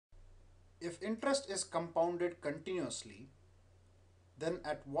If interest is compounded continuously, then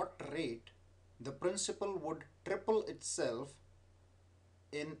at what rate the principal would triple itself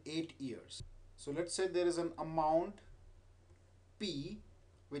in 8 years? So let's say there is an amount P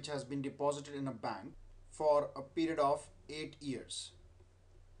which has been deposited in a bank for a period of 8 years.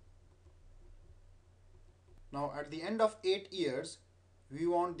 Now at the end of 8 years, we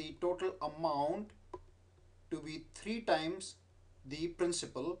want the total amount to be 3 times the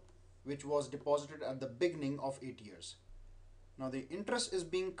principal which was deposited at the beginning of 8 years. Now the interest is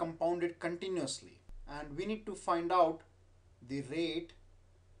being compounded continuously and we need to find out the rate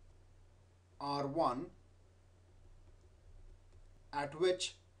R1 at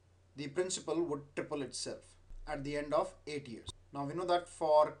which the principal would triple itself at the end of 8 years. Now we know that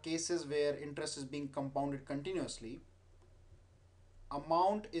for cases where interest is being compounded continuously,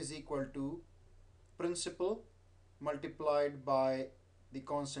 amount is equal to principal multiplied by the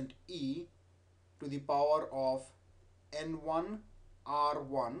constant e to the power of n1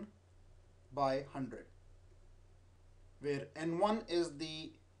 r1 by 100, where n1 is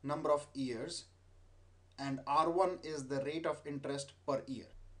the number of years and r1 is the rate of interest per year.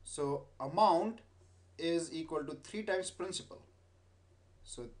 So amount is equal to 3 times principal.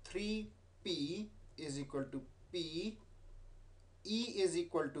 So 3p is equal to p, e is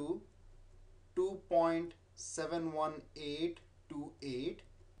equal to 2.71828,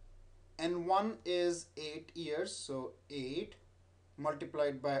 n1 is 8 years, so 8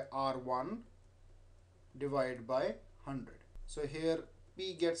 multiplied by r1 divided by 100. So here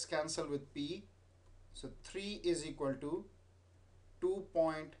p gets cancelled with p, so 3 is equal to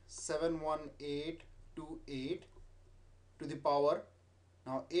 2.71828 to the power,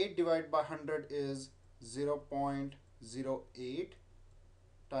 now 8 divided by 100 is 0.08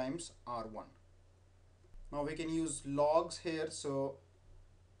 times r1. Now we can use logs here, so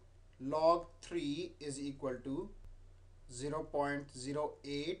log 3 is equal to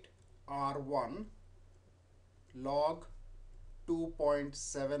 0.08 r1 log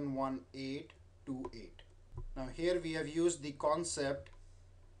 2.71828. Now here we have used the concept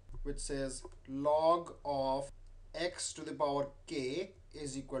which says log of x to the power k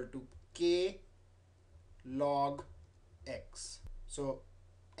is equal to k log x. So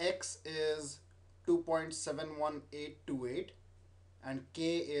x is 2.71828 and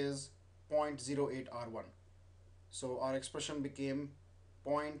k is 0.08 r1. So our expression became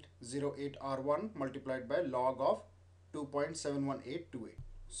 0.08 r1 multiplied by log of 2.71828.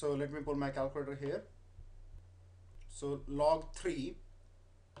 So let me pull my calculator here. So log 3,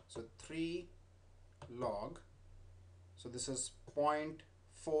 so 3 log, so this is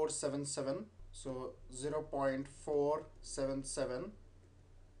 0.477, so 0.477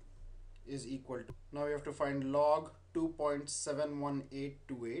 is equal to, now we have to find log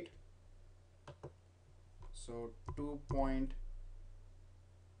 2.71828, so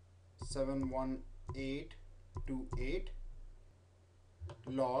 2.71828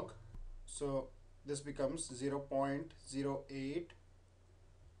 log, so this becomes 0.08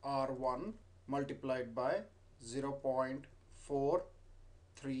 r1 multiplied by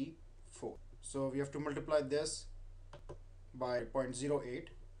 0.434. So we have to multiply this by 0.08,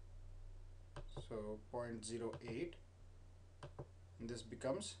 so 0.08, and this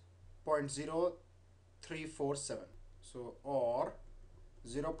becomes 0.0347. So or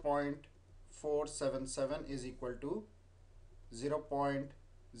 0.477 is equal to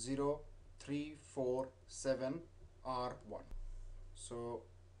 0.0347 r1. So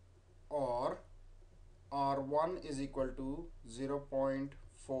or r1 is equal to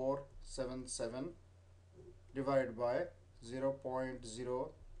 0.477 divided by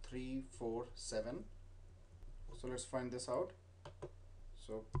 0.0347. So let's find this out.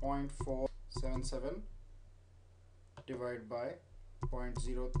 So 0.477 divided by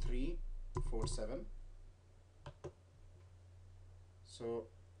 0.0347. So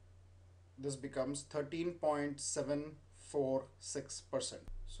this becomes 13.746%.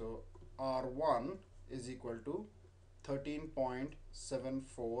 So R1 is equal to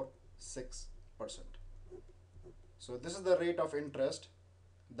 13.746%. So this is the rate of interest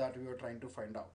that we were trying to find out.